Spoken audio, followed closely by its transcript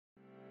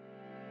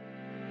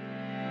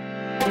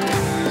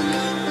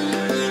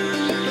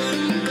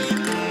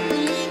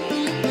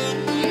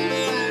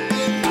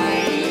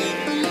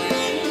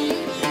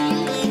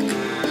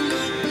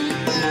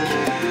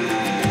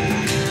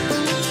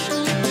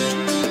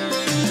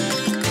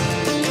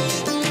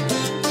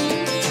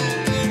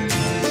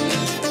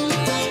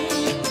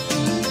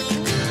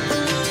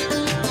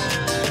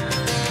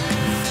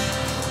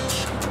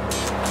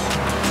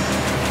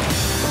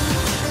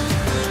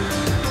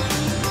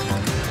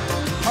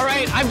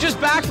right, I'm just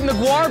back from the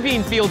guar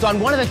bean fields on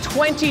one of the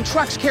 20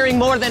 trucks carrying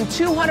more than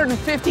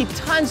 250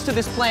 tons to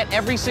this plant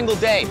every single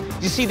day.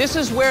 You see, this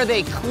is where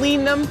they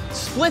clean them,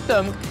 split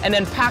them, and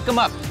then pack them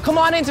up. Come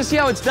on in to see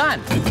how it's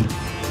done.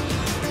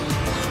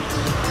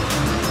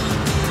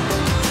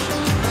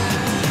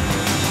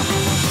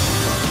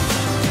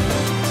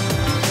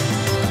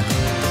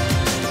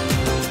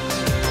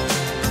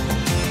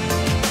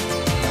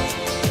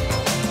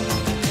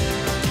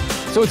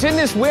 So it's in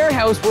this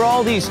warehouse where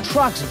all these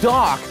trucks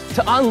dock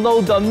to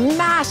unload the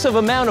massive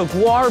amount of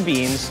guar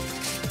beans.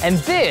 And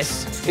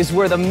this is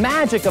where the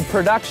magic of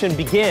production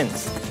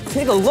begins.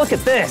 Take a look at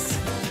this.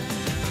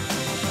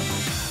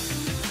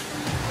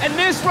 And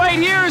this right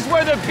here is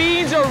where the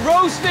beans are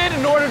roasted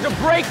in order to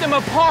break them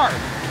apart.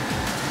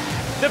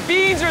 The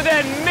beans are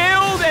then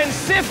milled and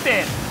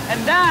sifted, and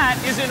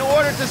that is in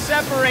order to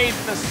separate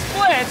the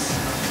splits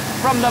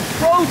from the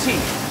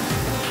protein.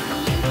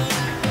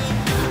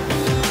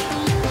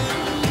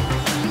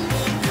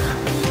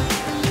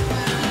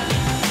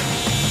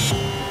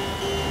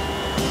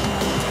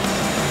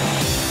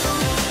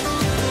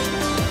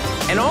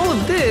 And all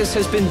of this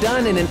has been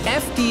done in an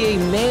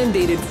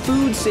FDA-mandated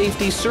food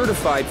safety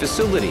certified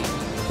facility.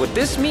 What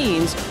this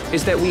means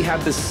is that we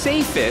have the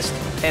safest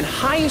and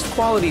highest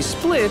quality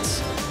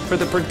splits for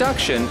the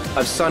production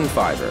of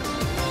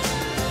Sunfiber.